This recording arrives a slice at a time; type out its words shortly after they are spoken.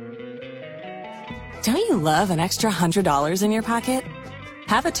Don't you love an extra $100 in your pocket?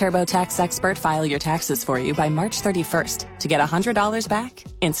 Have a TurboTax expert file your taxes for you by March 31st to get $100 back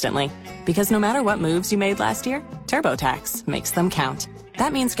instantly. Because no matter what moves you made last year, TurboTax makes them count.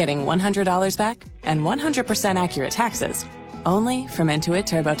 That means getting $100 back and 100% accurate taxes only from Intuit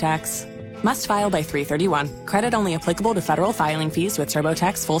TurboTax. Must file by 3/31. Credit only applicable to federal filing fees with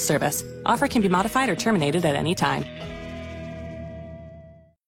TurboTax full service. Offer can be modified or terminated at any time.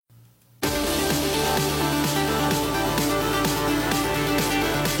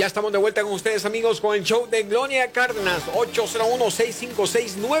 Ya estamos de vuelta con ustedes, amigos, con el show de Gloria Cárdenas.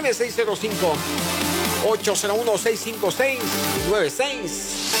 801-656-9605.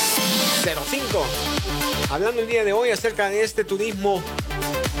 801-656-9605. Hablando el día de hoy acerca de este turismo,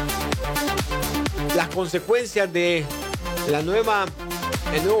 las consecuencias de el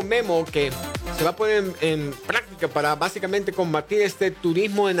nuevo memo que se va a poner en práctica para básicamente combatir este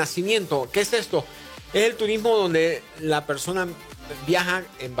turismo de nacimiento. ¿Qué es esto? Es el turismo donde la persona viaja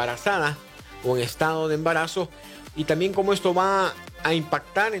embarazada o en estado de embarazo, y también cómo esto va a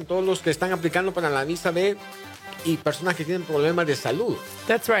impactar en todos los que están aplicando para la visa B y personas que tienen problemas de salud.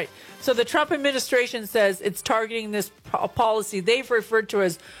 That's right. So the Trump administration says it's targeting this policy they've referred to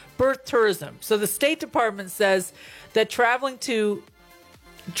as birth tourism. So the State Department says that traveling to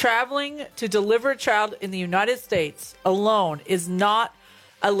deliver a child in the United States alone is not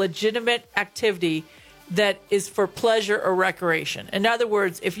a legitimate activity that is for pleasure or recreation. In other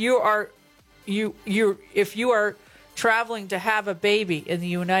words, if you are traveling to have a baby in the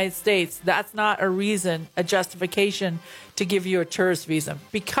United States, that's not a justification to give you a tourist visa,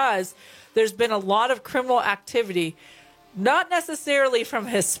 because there's been a lot of criminal activity, not necessarily from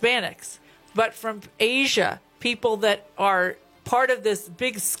Hispanics, but from Asia, people that are part of this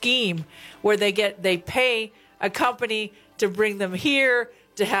big scheme where they pay a company to bring them here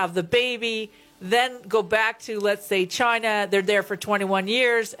to have the baby, then go back to, let's say, China. They're there for 21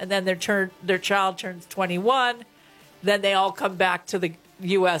 years, and then their child turns 21. Then they all come back to the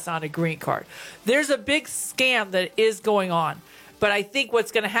U.S. on a green card. There's a big scam that is going on. But I think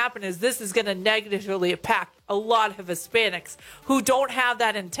what's going to happen is this is going to negatively impact a lot of Hispanics who don't have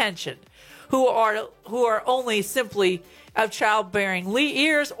that intention, who are only simply of childbearing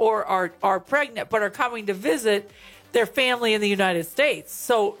years or are pregnant but are coming to visit their family in the United States.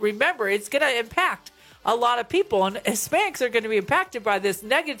 So remember, it's going to impact a lot of people, and Hispanics are going to be impacted by this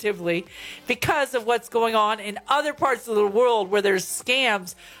negatively because of what's going on in other parts of the world where there's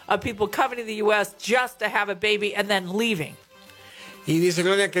scams of people coming to the U.S. just to have a baby and then leaving. Y dice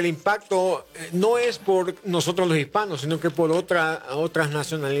Gloria que el impacto no es por nosotros los hispanos, sino que por otras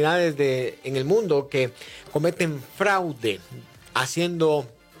nacionalidades en el mundo que cometen fraude, haciendo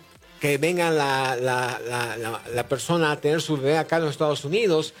que venga la persona a tener su bebé acá en los Estados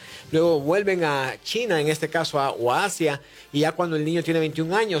Unidos, luego vuelven a China, en este caso, o a Asia, y ya cuando el niño tiene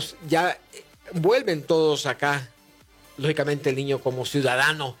 21 años, ya vuelven todos acá. Lógicamente el niño como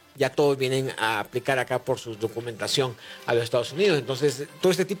ciudadano, ya todos vienen a aplicar acá por su documentación a los Estados Unidos. Entonces,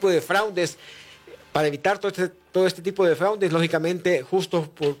 todo este tipo de fraudes, para evitar todo este tipo de fraudes, lógicamente justos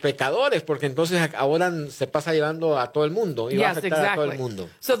por pecadores, porque entonces ahora se pasa llevando a todo el mundo y va a afectar a todo el mundo.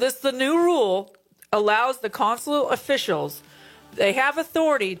 So the new rule allows the consular officials, they have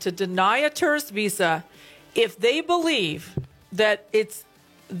authority to deny a tourist visa if they believe that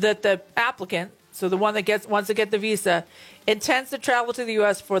the applicant, so the one that wants to get the visa, intends to travel to the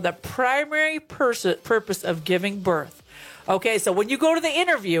U.S. for the primary purpose of giving birth. Okay, so when you go to the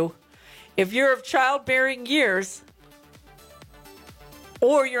interview, if you're of childbearing years,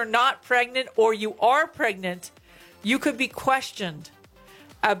 or you're not pregnant, or you are pregnant, you could be questioned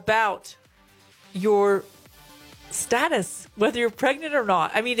about your status, whether you're pregnant or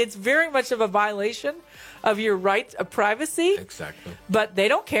not. I mean, it's very much of a violation of your right of privacy. Exactly. But they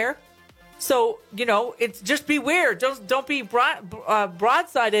don't care. So, it's just beware. Don't be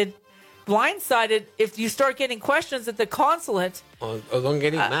blindsided if you start getting questions at the consulate. Or don't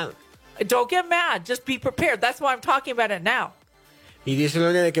get mad. Don't get mad. Just be prepared. That's why I'm talking about it now. Y dice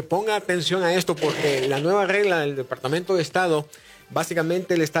Gloria de que ponga atención a esto, porque la nueva regla del Departamento de Estado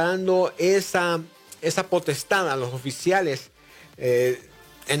básicamente le está dando esa potestad a los oficiales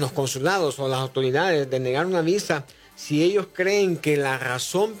en los consulados o las autoridades de negar una visa si ellos creen que la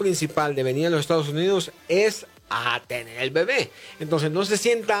razón principal de venir a los Estados Unidos es a tener el bebé. Entonces no se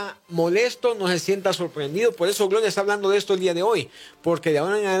sienta molesto, no se sienta sorprendido. Por eso Gloria está hablando de esto el día de hoy, porque de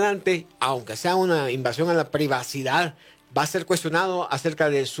ahora en adelante, aunque sea una invasión a la privacidad, va a ser cuestionado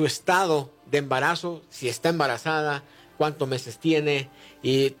acerca de su estado de embarazo, si está embarazada, cuántos meses tiene,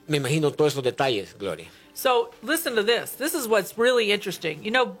 y me imagino todos esos detalles, Gloria. So listen to this. This is what's really interesting.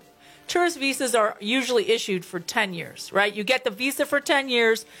 tourist visas are usually issued for 10 years, right? You get the visa for 10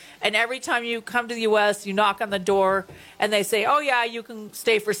 years, and every time you come to the U.S., you knock on the door, and they say, oh, yeah, you can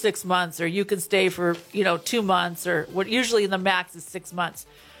stay for 6 months, or you can stay for, 2 months, or what usually the max is 6 months.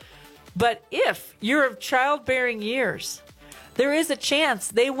 But if you're of childbearing years, there is a chance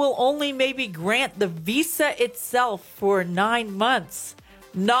they will only maybe grant the visa itself for 9 months,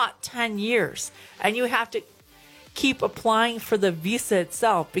 not 10 years. And you have to keep applying for the visa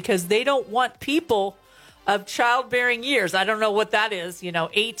itself because they don't want people of childbearing years. I don't know what that is,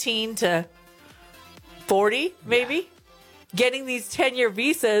 18 to 40 maybe, getting these 10-year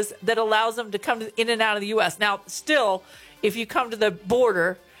visas that allows them to come in and out of the U.S. Now, still, if you come to the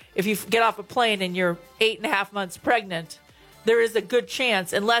border, if you get off a plane and you're 8.5 months pregnant, there is a good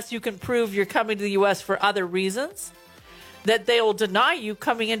chance, unless you can prove you're coming to the U.S. for other reasons, that they will deny you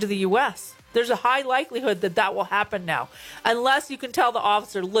coming into the U.S. There's a high likelihood that that will happen now, unless you can tell the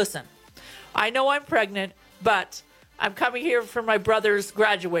officer, listen, I know I'm pregnant, but I'm coming here for my brother's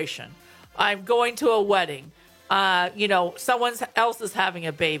graduation. I'm going to a wedding. Someone else is having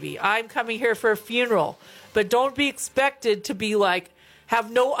a baby. I'm coming here for a funeral. But don't be expected to be like,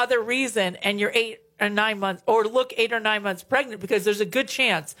 have no other reason and you're 8 or 9 months, or look 8 or 9 months pregnant, because there's a good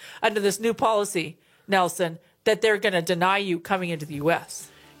chance under this new policy, Nelson, that they're going to deny you coming into the U.S.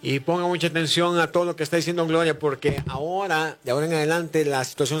 Y ponga mucha atención a todo lo que está diciendo Gloria, porque de ahora en adelante, la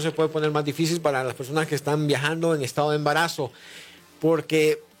situación se puede poner más difícil para las personas que están viajando en estado de embarazo,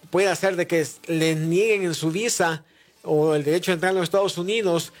 porque puede hacer de que les nieguen en su visa o el derecho a entrar a los Estados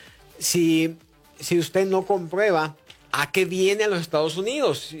Unidos si usted no comprueba a qué viene a los Estados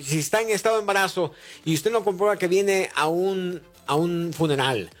Unidos. Si está en estado de embarazo y usted no comprueba que viene a un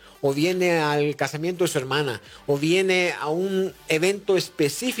funeral, o viene al casamiento de su hermana, o viene a un evento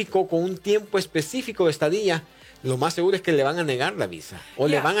específico con un tiempo específico de estadía, lo más seguro es que le van a negar la visa o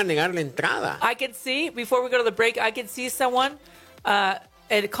le van a negar la entrada. I can see, before we go to the break, I can see someone, a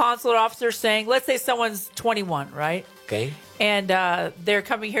consular officer saying, let's say someone's 21, right? Okay. And they're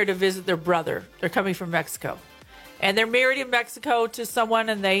coming here to visit their brother. They're coming from Mexico. And they're married in Mexico to someone,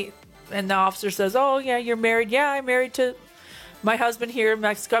 and the officer says, oh, yeah, you're married. Yeah, I'm married to my husband here in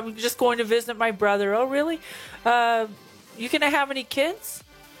Mexico. I'm just going to visit my brother. Oh, really? You gonna have any kids?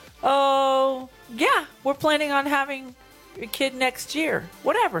 Oh, yeah, we're planning on having a kid next year.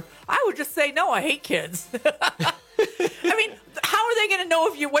 Whatever. I would just say, no, I hate kids. I mean, how are they going to know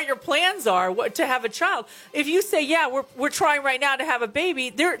what your plans are to have a child? If you say, yeah, we're trying right now to have a baby,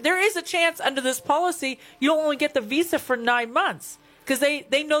 there is a chance under this policy you'll only get the visa for 9 months because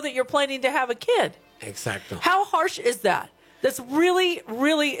they know that you're planning to have a kid. Exacto. How harsh is that? That's really,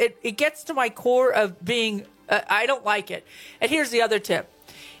 really, it gets to my core of being, I don't like it. And here's the other tip.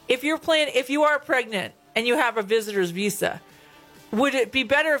 If you are pregnant and you have a visitor's visa, would it be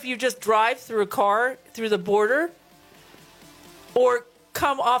better if you just drive through a car through the border, or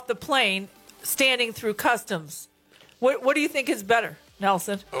come off the plane standing through customs? What do you think is better,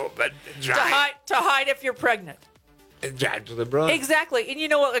 Nelson? Oh, but drive. To hide if you're pregnant. Drive to the brother. Exactly. And you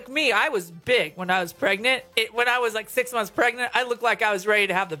know what? Like me, I was big when I was pregnant. When I was like 6 months pregnant, I looked like I was ready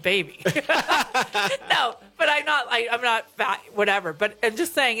to have the baby. No, but I'm not fat, whatever. But I'm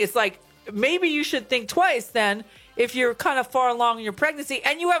just saying, it's like, maybe you should think twice then if you're kind of far along in your pregnancy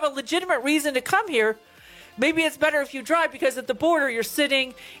and you have a legitimate reason to come here. Maybe it's better if you drive, because at the border you're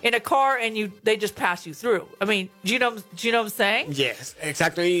sitting in a car and they just pass you through. I mean, do you know what I'm saying? Yes,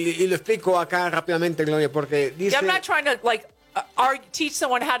 exacto. Y lo explico acá rápidamente, Gloria, porque dice... Yeah, I'm not trying to teach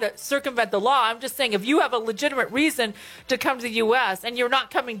someone how to circumvent the law. I'm just saying, if you have a legitimate reason to come to the U.S. and you're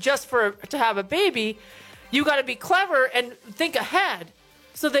not coming just to have a baby, you got to be clever and think ahead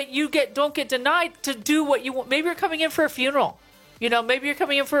so that you don't get denied to do what you want. Maybe you're coming in for a funeral. Maybe you're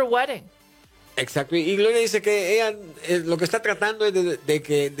coming in for a wedding. Exacto, y Gloria dice que ella lo que está tratando es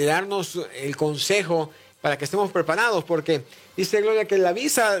de darnos el consejo para que estemos preparados, porque dice Gloria que la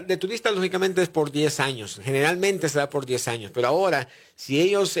visa de turista lógicamente es por 10 años, generalmente se da por 10 años, pero ahora si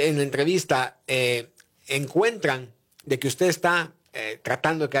ellos en la entrevista encuentran de que usted está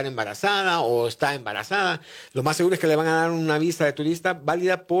tratando de quedar embarazada o está embarazada, lo más seguro es que le van a dar una visa de turista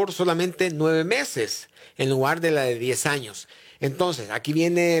válida por solamente 9 meses en lugar de la de 10 años. Entonces, aquí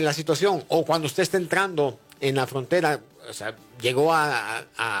viene la situación, o cuando usted está entrando en la frontera, o sea, llegó a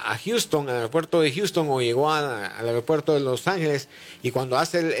Houston, al aeropuerto de Houston, o llegó al aeropuerto de Los Ángeles, y cuando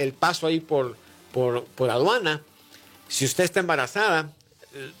hace el paso ahí por aduana, si usted está embarazada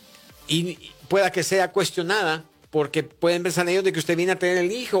y pueda que sea cuestionada porque pueden pensar ellos de que usted viene a tener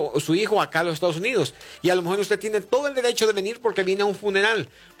el hijo o su hijo acá a los Estados Unidos. Y a lo mejor usted tiene todo el derecho de venir porque viene a un funeral,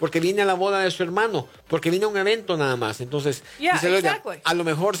 porque viene a la boda de su hermano, porque viene a un evento nada más. Entonces, exactly. a lo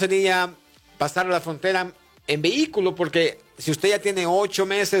mejor sería pasar la frontera en vehículo, porque si usted ya tiene 8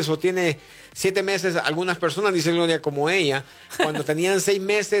 meses o tiene 7 meses, algunas personas, dice Gloria, como ella, cuando tenían 6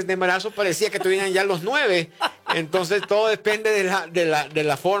 meses de embarazo parecía que tuvieran ya los 9. Entonces todo depende de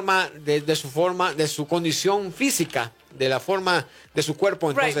la forma, de su condición física, de la forma de su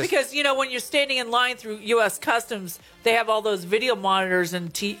cuerpo. Entonces, right, because when you're standing in line through U.S. Customs, they have all those video monitors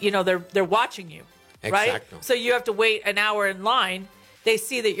and they're watching you, right? Exacto. So you have to wait an hour in line. They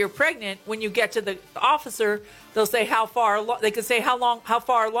see that you're pregnant. When you get to the officer, they'll say they can say how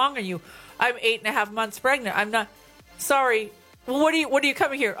far along are you? I'm 8.5 months pregnant. I'm not. Sorry. Well, what are you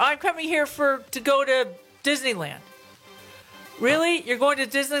coming here? I'm coming here to go to Disneyland. Really? You're going to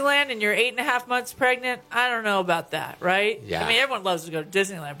Disneyland and you're 8.5 months pregnant? I don't know about that, right? Yeah. I mean, everyone loves to go to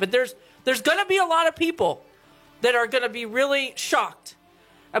Disneyland, but there's going to be a lot of people that are going to be really shocked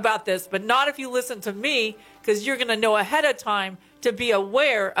about this, but not if you listen to me, because you're going to know ahead of time to be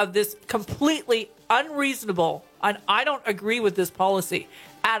aware of this completely unreasonable, and I don't agree with this policy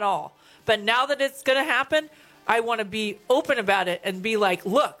at all. But now that it's going to happen, I want to be open about it and be like,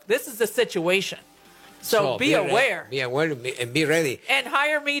 look, this is the situation. So be aware. Be aware and be ready. And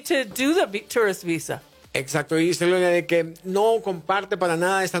hire me to do the tourist visa. Exacto, y dice Gloria de que no comparte para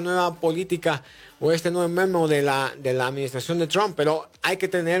nada esta nueva política o este nuevo memo de la administración de Trump, pero hay que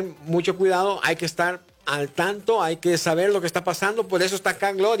tener mucho cuidado, hay que estar al tanto, hay que saber lo que está pasando. Por eso está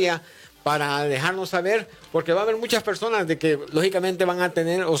acá Gloria, para dejarnos saber, porque va a haber muchas personas de que lógicamente van a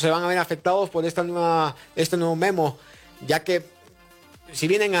tener o se van a ver afectados por este nuevo memo, ya que si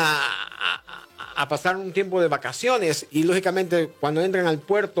vienen a pasar un tiempo de vacaciones y lógicamente cuando entran al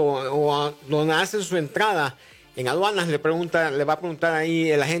puerto o donde hacen su entrada en aduanas le va a preguntar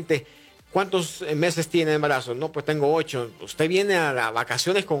ahí la gente ¿cuántos meses tiene de embarazo? No, pues tengo 8. Usted viene a las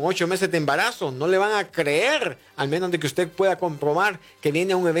vacaciones con 8 meses de embarazo, no le van a creer, al menos de que usted pueda comprobar que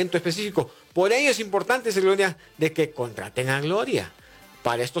viene a un evento específico. Por ello es importante, Gloria, de que contraten a Gloria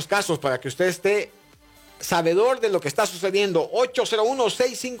para estos casos, para que usted esté sabedor de lo que está sucediendo.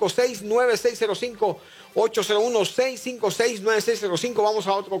 801-656-9605, 801-656-9605. Vamos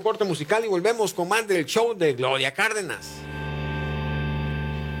a otro corte musical y volvemos con más del show de Gloria Cárdenas.